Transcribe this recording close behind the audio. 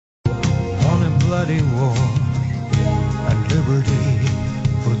bloody war and liberty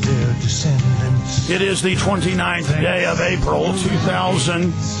for their descendants. It is the 29th day of April,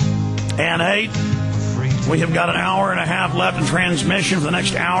 2008. We have got an hour and a half left in transmission for the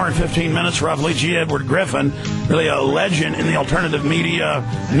next hour and 15 minutes, roughly. G. Edward Griffin, really a legend in the alternative media,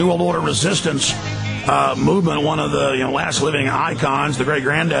 New World Order resistance movement, one of the last living icons, the great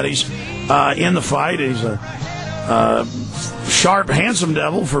granddaddies in the fight. He's a sharp, handsome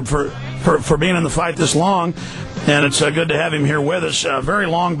devil for being in the fight this long. And it's good to have him here with us. A very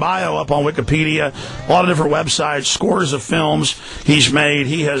long bio up on Wikipedia, a lot of different websites, scores of films he's made.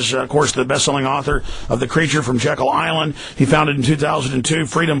 He has, of course, the best-selling author of The Creature from Jekyll Island. He founded in 2002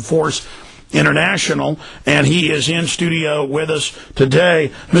 Freedom Force International, and he is in studio with us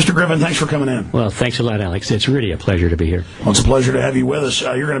today. Mr. Griffin, thanks for coming in. Well, thanks a lot, Alex. It's really a pleasure to be here. Well, it's a pleasure to have you with us.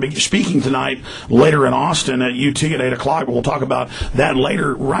 You're going to be speaking tonight later in Austin at UT at 8 o'clock, but we'll talk about that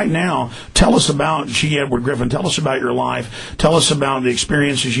later. Right now, tell us about G. Edward Griffin. Tell us about your life. Tell us about the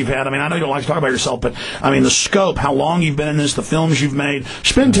experiences you've had. I mean, I know you don't like to talk about yourself, but, I mean, the scope, how long you've been in this, the films you've made.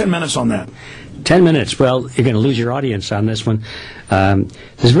 Spend 10 minutes on that. 10 minutes. Well, you're going to lose your audience on this one.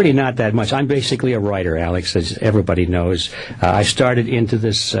 There's really not that much. I'm basically a writer, Alex, as everybody knows. I started into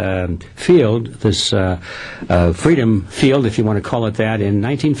this field, this freedom field, if you want to call it that, in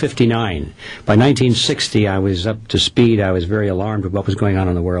 1959. By 1960, I was up to speed. I was very alarmed with what was going on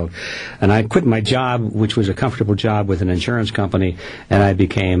in the world. And I quit my job, which was a comfortable job with an insurance company, and I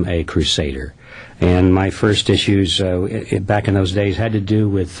became a crusader. And my first issues back in those days had to do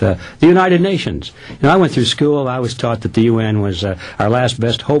with the United Nations. I went through school. I was taught that the UN was our last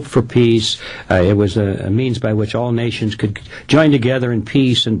best hope for peace. It was a means by which all nations could join together in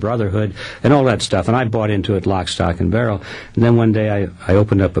peace and brotherhood and all that stuff. And I bought into it lock, stock, and barrel. And then one day I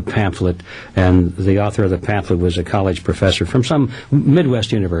opened up a pamphlet, and the author of the pamphlet was a college professor from some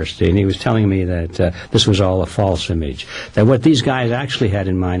Midwest university, and he was telling me that this was all a false image, that what these guys actually had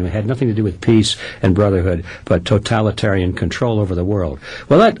in mind had nothing to do with peace and brotherhood, but totalitarian control over the world.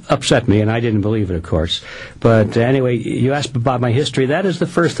 Well, that upset me, and I didn't believe it, of course. But anyway, you asked about my history. That is the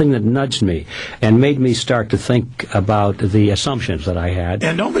first thing that nudged me and made me start to think about the assumptions that I had.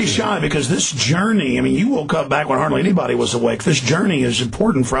 And don't be shy, because this journey, I mean, you woke up back when hardly anybody was awake. This journey is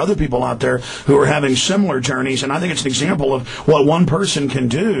important for other people out there who are having similar journeys, and I think it's an example of what one person can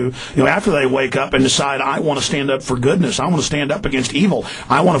do, after they wake up and decide, I want to stand up for goodness. I want to stand up against evil.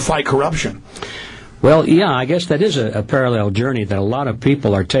 I want to fight corruption. Well, yeah, I guess that is a parallel journey that a lot of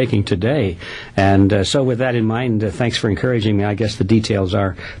people are taking today. And so with that in mind, thanks for encouraging me. I guess the details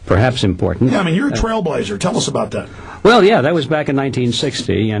are perhaps important. Yeah, I mean, you're a trailblazer. Tell us about that. Well, yeah, that was back in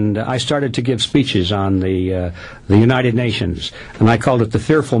 1960, and I started to give speeches on the United Nations, and I called it The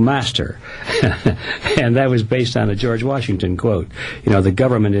Fearful Master. And that was based on a George Washington quote. The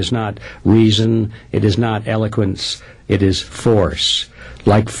government is not reason, it is not eloquence, it is force,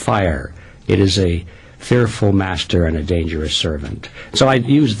 like fire. It is a fearful master and a dangerous servant. So I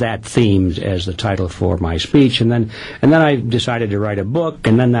used that theme as the title for my speech, and then I decided to write a book,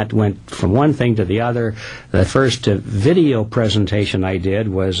 and then that went from one thing to the other. The first video presentation I did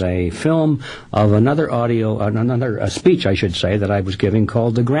was a film of another speech, I should say, that I was giving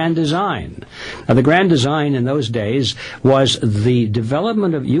called The Grand Design. Now, the Grand Design in those days was the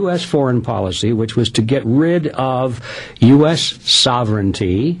development of U.S. foreign policy, which was to get rid of U.S.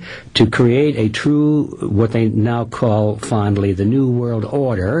 sovereignty, to create a true, what they now call fondly, the New World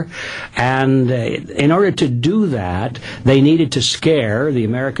Order. And in order to do that, they needed to scare the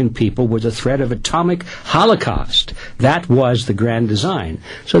American people with the threat of atomic holocaust. That was the Grand Design.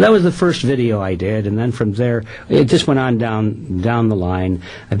 So that was the first video I did, and then from there, it just went on down the line.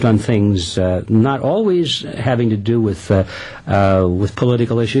 I've done things not always having to do with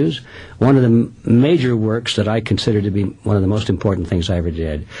political issues. One of the major works that I consider to be one of the most important things I ever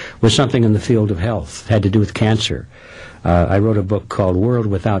did was something in the field of health. It had to do with cancer. I wrote a book called World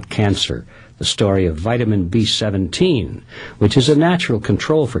Without Cancer, the story of vitamin B17, which is a natural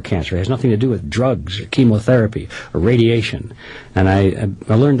control for cancer. It has nothing to do with drugs or chemotherapy or radiation. And I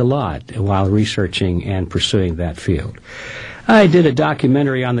learned a lot while researching and pursuing that field. I did a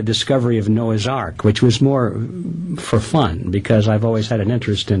documentary on the discovery of Noah's Ark, which was more for fun, because I've always had an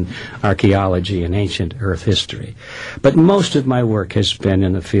interest in archaeology and ancient Earth history. But most of my work has been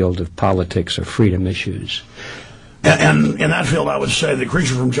in the field of politics or freedom issues. And in that field, I would say The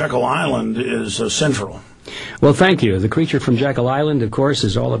Creature from Jekyll Island is central. Well, thank you. The Creature from Jekyll Island, of course,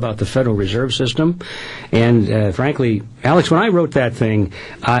 is all about the Federal Reserve System. And frankly, Alex, when I wrote that thing,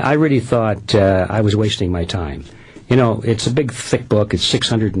 I really thought I was wasting my time. You know, it's a big, thick book. It's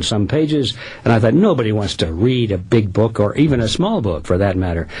 600 and some pages. And I thought, nobody wants to read a big book, or even a small book, for that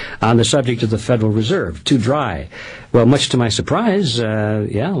matter, on the subject of the Federal Reserve. Too dry. Well, much to my surprise, a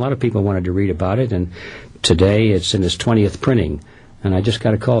lot of people wanted to read about it. And today it's in its 20th printing. And I just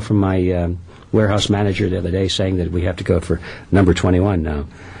got a call from my warehouse manager the other day saying that we have to go for number 21 now.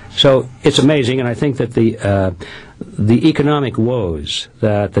 So it's amazing, and I think that the economic woes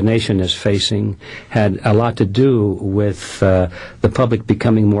that the nation is facing had a lot to do with the public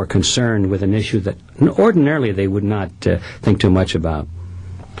becoming more concerned with an issue that ordinarily they would not think too much about.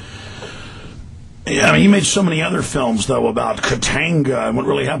 Yeah, I mean, you made so many other films, though, about Katanga and what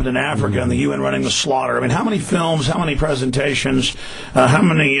really happened in Africa and the UN running the slaughter. I mean, how many films, how many presentations, how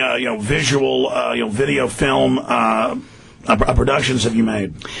many visual, video film productions have you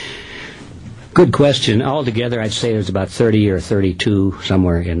made? Good question. Altogether, I'd say there's about 30 or 32,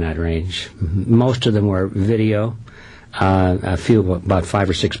 somewhere in that range. Most of them were video, a few, about 5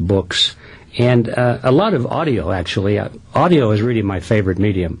 or 6 books, and a lot of audio, actually. Audio is really my favorite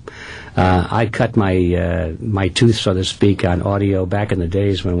medium. I cut my tooth, so to speak, on audio back in the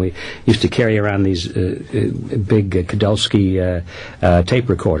days when we used to carry around these big Kadulski tape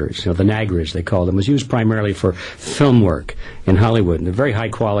recorders, the Nagras they called them. It was used primarily for film work in Hollywood, and they're very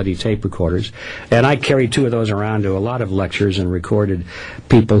high-quality tape recorders. And I carried 2 of those around to a lot of lectures and recorded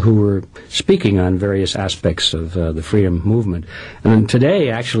people who were speaking on various aspects of the freedom movement. And then today,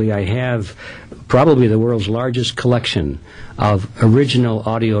 actually, I have probably the world's largest collection of original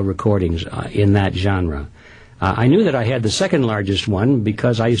audio recordings in that genre. I knew that I had the second largest one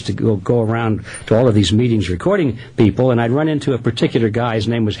because I used to go around to all of these meetings recording people, and I'd run into a particular guy. His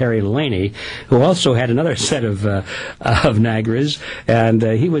name was Harry Laney, who also had another set of Nagras, and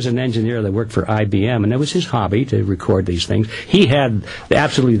he was an engineer that worked for IBM, and it was his hobby to record these things. He had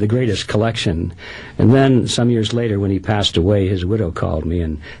absolutely the greatest collection, and then some years later, when he passed away, his widow called me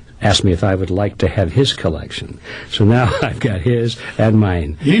and asked me if I would like to have his collection. So now I've got his and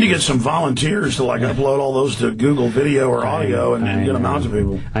mine. You need to get some volunteers to upload all those to Google Video or Audio and get them out to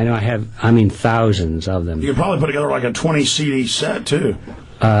people. I know. I have, thousands of them. You could probably put together a 20 CD set too.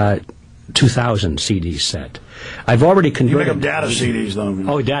 2,000 CD set. I've already converted. You make them data CDs,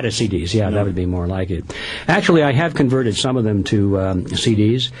 though. Oh, data CDs. Yeah, that would be more like it. Actually, I have converted some of them to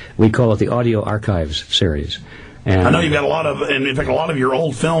CDs. We call it the Audio Archives series. And I know you've got a lot of, and in fact, a lot of your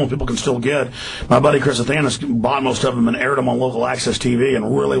old films people can still get. My buddy Chris Athanas bought most of them and aired them on local access TV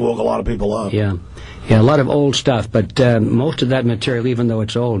and really woke a lot of people up. Yeah. Yeah, a lot of old stuff, but most of that material, even though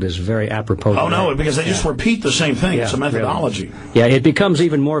it's old, is very apropos. Oh, no, because they just repeat the same thing. Yeah, it's a methodology. Really. Yeah, it becomes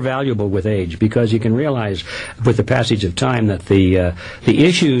even more valuable with age because you can realize with the passage of time that the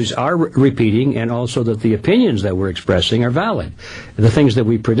issues are repeating and also that the opinions that we're expressing are valid. The things that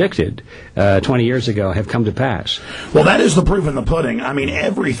we predicted 20 years ago have come to pass. Well, that is the proof in the pudding. I mean,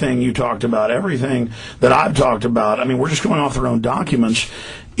 everything you talked about, everything that I've talked about, I mean, we're just going off their own documents.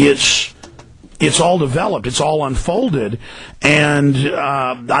 It's all developed. It's all unfolded. And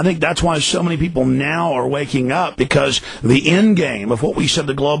I think that's why so many people now are waking up, because the end game of what we said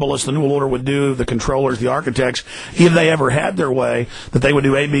the globalists, the New World Order would do, the controllers, the architects, if they ever had their way, that they would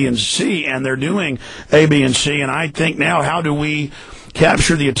do A, B, and C, and they're doing A, B, and C. And I think now, how do we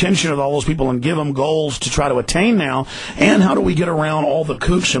capture the attention of all those people and give them goals to try to attain now? And how do we get around all the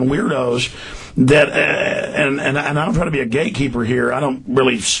kooks and weirdos that, and I don't try to be a gatekeeper here. I don't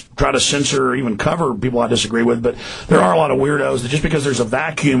really try to censor or even cover people I disagree with, but there are a lot of weirdos that just because there's a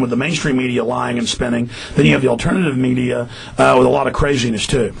vacuum with the mainstream media lying and spinning, then you have the alternative media with a lot of craziness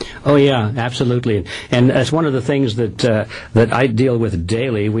too. Oh yeah, absolutely. And that's one of the things that I deal with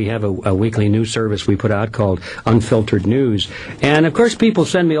daily. We have a weekly news service we put out called Unfiltered News, and of course people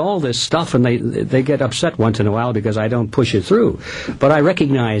send me all this stuff, and they get upset once in a while because I don't push it through. But I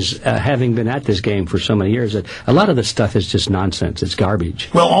recognize, having been at this game for so many years, that a lot of the stuff is just nonsense. It's garbage.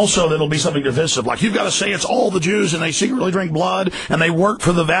 Well, also, it'll be something divisive. Like, you've got to say it's all the Jews and they secretly drink blood and they work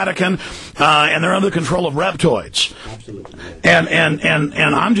for the Vatican and they're under the control of reptoids. Absolutely.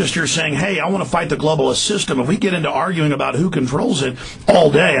 And I'm just here saying, hey, I want to fight the globalist system. If we get into arguing about who controls it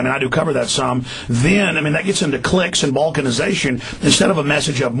all day, I mean, I do cover that some, then, I mean, that gets into cliques and balkanization instead of a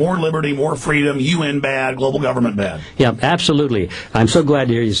message of more liberty, more freedom, UN bad, global government bad. Yeah, absolutely. I'm so glad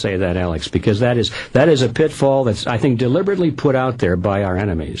to hear you say that, Alex, because because that is a pitfall that's, I think, deliberately put out there by our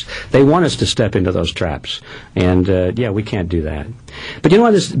enemies. They want us to step into those traps, and we can't do that. But you know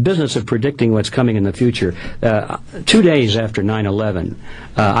what, this business of predicting what's coming in the future, 2 days after 9/11,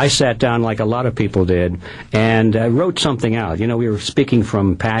 I sat down like a lot of people did and wrote something out. You know, we were speaking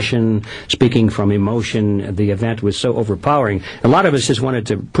from passion, speaking from emotion. The event was so overpowering. A lot of us just wanted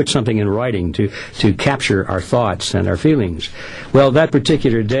to put something in writing to capture our thoughts and our feelings. Well, that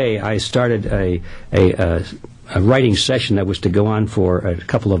particular day, I started a writing session that was to go on for a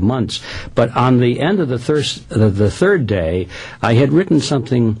couple of months. But on the end of the third day, I had written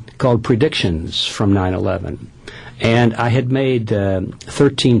something called Predictions from 9/11. And I had made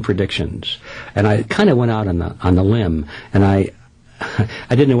 13 predictions. And I kind of went out on the limb, and I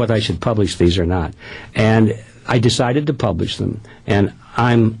didn't know whether I should publish these or not. And I decided to publish them, and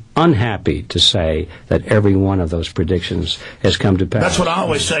I'm unhappy to say that every one of those predictions has come to pass. That's what I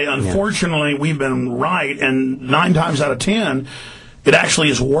always say. Unfortunately, we've been right, and 9 times out of 10, it actually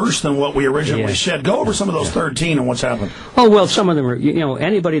is worse than what we originally said. Go over some of those 13 and what's happened. Oh, well, some of them are,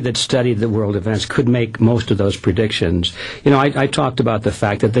 anybody that studied the world events could make most of those predictions. I talked about the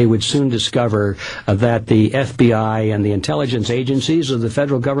fact that they would soon discover that the FBI and the intelligence agencies of the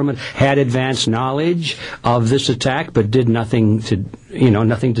federal government had advanced knowledge of this attack, but did nothing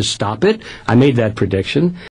to stop it. I made that prediction.